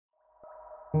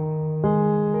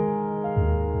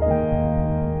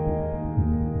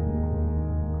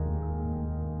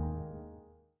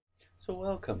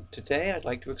Today I'd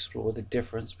like to explore the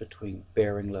difference between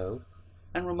bearing load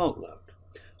and remote load.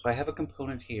 So I have a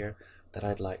component here that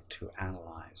I'd like to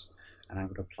analyze, and I'm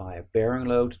going to apply a bearing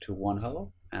load to one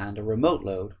hole and a remote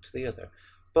load to the other.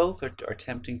 Both are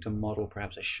attempting to model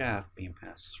perhaps a shaft being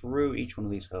passed through each one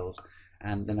of these holes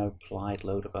and then an applied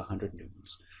load of 100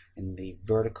 newtons in the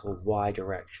vertical Y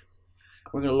direction.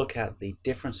 We're going to look at the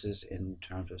differences in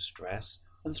terms of stress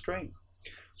and strain.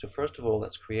 So first of all,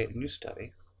 let's create a new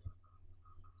study.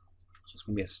 So it's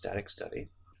going to be a static study.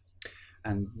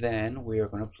 And then we are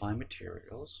going to apply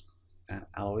materials. And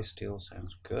alloy steel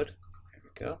sounds good. There we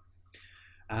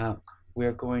go.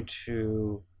 We're going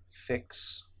to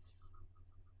fix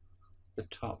the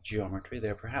top geometry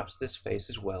there. Perhaps this face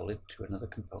is welded to another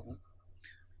component.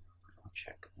 I'll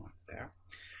check mark there.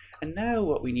 And now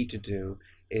what we need to do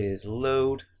is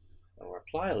load or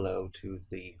apply a load to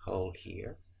the hole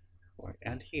here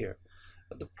and here.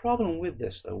 But the problem with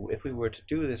this, though, if we were to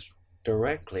do this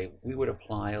directly, we would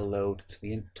apply a load to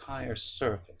the entire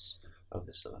surface of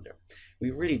the cylinder. We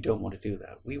really don't want to do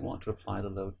that. We want to apply the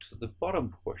load to the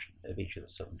bottom portion of each of the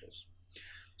cylinders.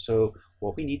 So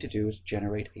what we need to do is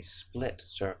generate a split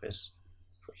surface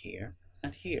for here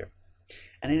and here.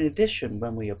 And in addition,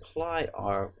 when we apply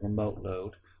our remote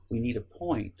load, we need a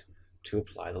point to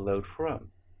apply the load from.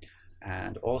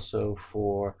 And also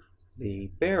for the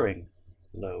bearing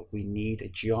load, we need a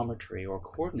geometry or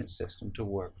coordinate system to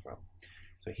work from.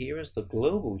 So here is the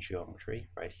global geometry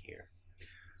right here,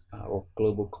 or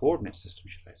global coordinate system,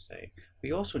 should I say.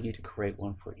 We also need to create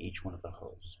one for each one of the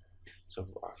holes. So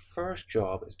our first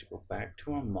job is to go back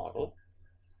to our model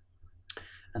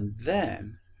and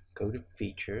then go to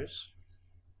Features,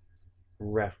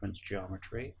 Reference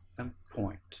Geometry, and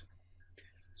Point.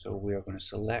 So we are going to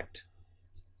select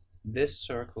this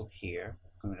circle here.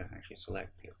 I'm going to actually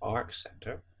select the arc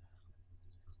center,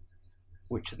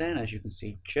 which then, as you can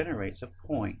see, generates a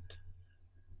point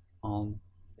on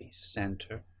the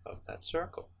center of that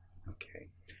circle. Okay,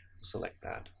 select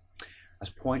that as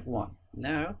point 1.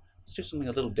 Now, let's do something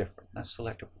a little different. Let's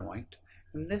select a point,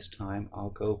 and this time I'll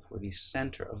go for the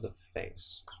center of the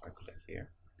face. So I click here,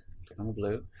 click on the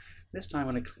blue. This time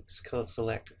I'm going to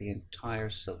select the entire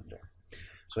cylinder.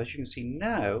 So as you can see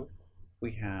now,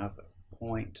 we have a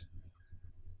point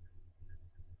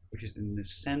which is in the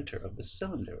center of the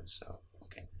cylinder itself.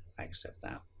 Okay, I accept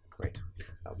that. Great.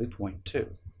 That'll be point 2.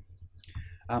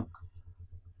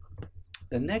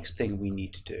 The next thing we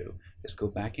need to do is go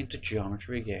back into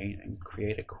geometry again and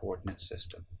create a coordinate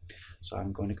system. So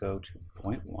I'm going to go to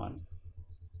point 1.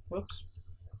 Whoops.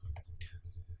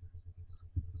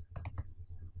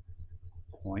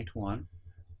 Point 1.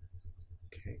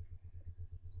 Okay.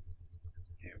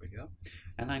 There we go.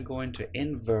 And I'm going to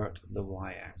invert the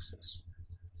y-axis.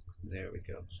 There we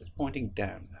go. So it's pointing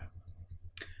down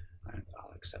now. And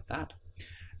I'll accept that.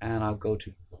 And I'll go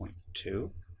to point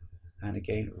 2. And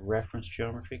again, reference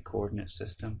geometry, coordinate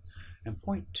system. And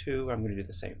point 2, I'm going to do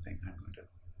the same thing. I'm going to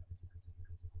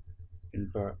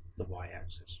invert the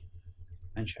y-axis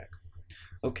and check.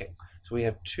 Okay, so we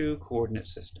have 2 coordinate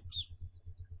systems.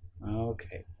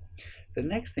 Okay, the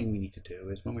next thing we need to do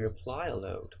is when we apply a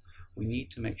load, we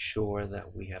need to make sure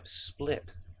that we have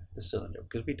split the cylinder,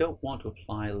 because we don't want to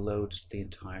apply loads to the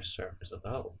entire surface of the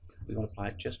hole. We want to apply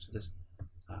it just to this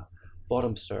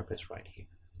bottom surface right here.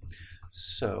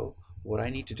 So what I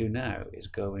need to do now is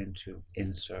go into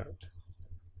Insert,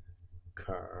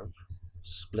 Curve,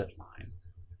 Split Line.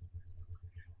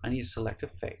 I need to select a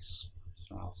face,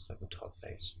 so I'll select the top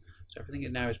face. So everything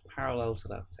now is parallel to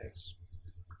that face.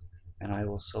 And I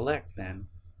will select then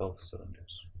both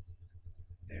cylinders.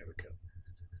 There we go.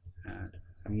 And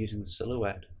I'm using the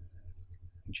silhouette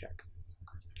and check.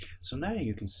 So now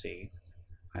you can see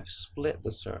I've split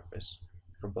the surface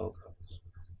for both holes.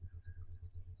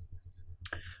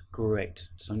 Great.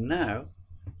 So now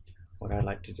what I'd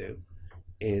like to do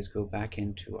is go back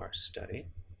into our study,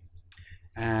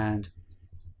 and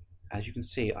as you can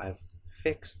see, I've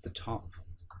fixed the top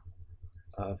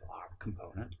of our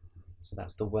component. So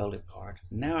that's the welded part.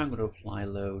 Now I'm going to apply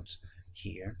loads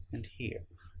here and here.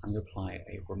 I'm going to apply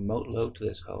a remote load to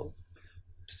this hole,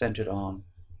 centered on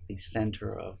the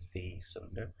center of the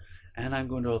cylinder, and I'm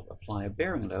going to apply a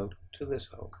bearing load to this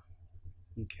hole.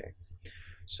 Okay,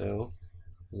 so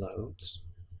loads,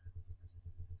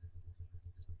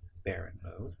 bearing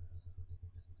load,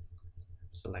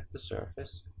 select the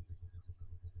surface.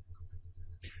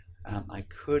 I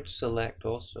could select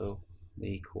also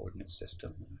the coordinate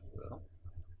system. I will.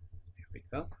 There we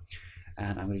go.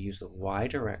 And I'm going to use the Y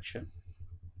direction.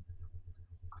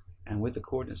 And with the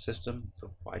coordinate system, the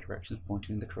Y direction is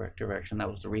pointing in the correct direction. That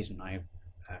was the reason I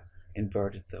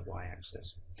inverted the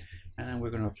Y-axis. and we're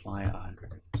going to apply 100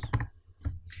 newtons.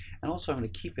 And also I'm going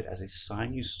to keep it as a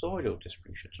sinusoidal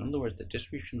distribution. So in other words, the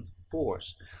distribution of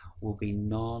force will be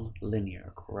non-linear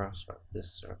across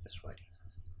this surface right here.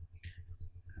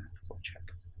 We'll check.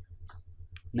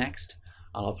 Next,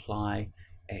 I'll apply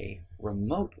a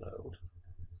remote load,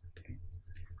 okay,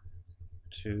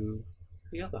 to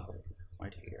the other hole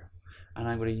right here. And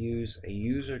I'm going to use a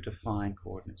user-defined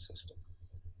coordinate system.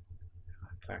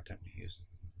 In fact, I'm going to use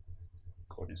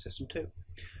coordinate system 2.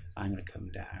 I'm going to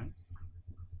come down,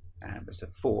 and it's a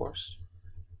force.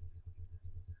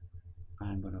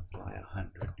 I'm going to apply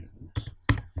 100 newtons.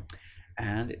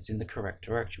 And it's in the correct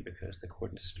direction because the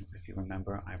coordinate system, if you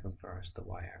remember, I reversed the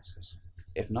y-axis.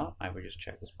 If not, I would just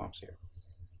check this box here.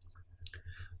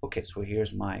 Okay, so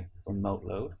here's my remote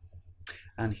load,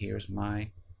 and here's my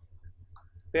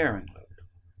bearing load.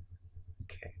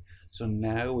 Okay, so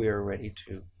now we are ready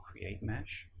to create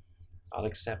mesh. I'll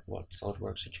accept what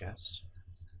SOLIDWORKS suggests,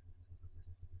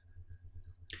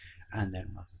 and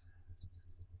then run.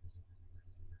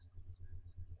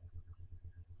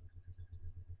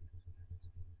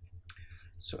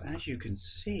 So as you can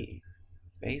see,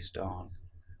 based on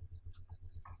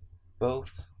both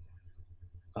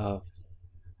of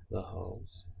the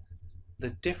holes, the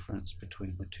difference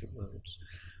between the two loads,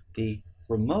 the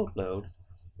remote load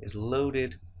is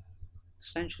loaded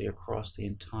essentially across the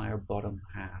entire bottom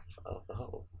half of the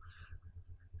hole.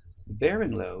 The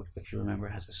bearing load, if you remember,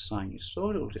 has a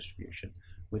sinusoidal distribution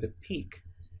with a peak,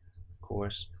 of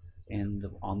course,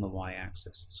 on the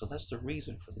y-axis. So that's the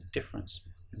reason for the difference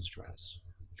in stress.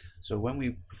 So when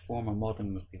we perform our modeling,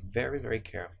 we must be very, very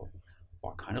careful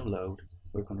what kind of load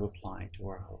we're going to apply to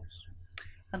our holes.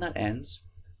 And that ends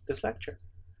this lecture.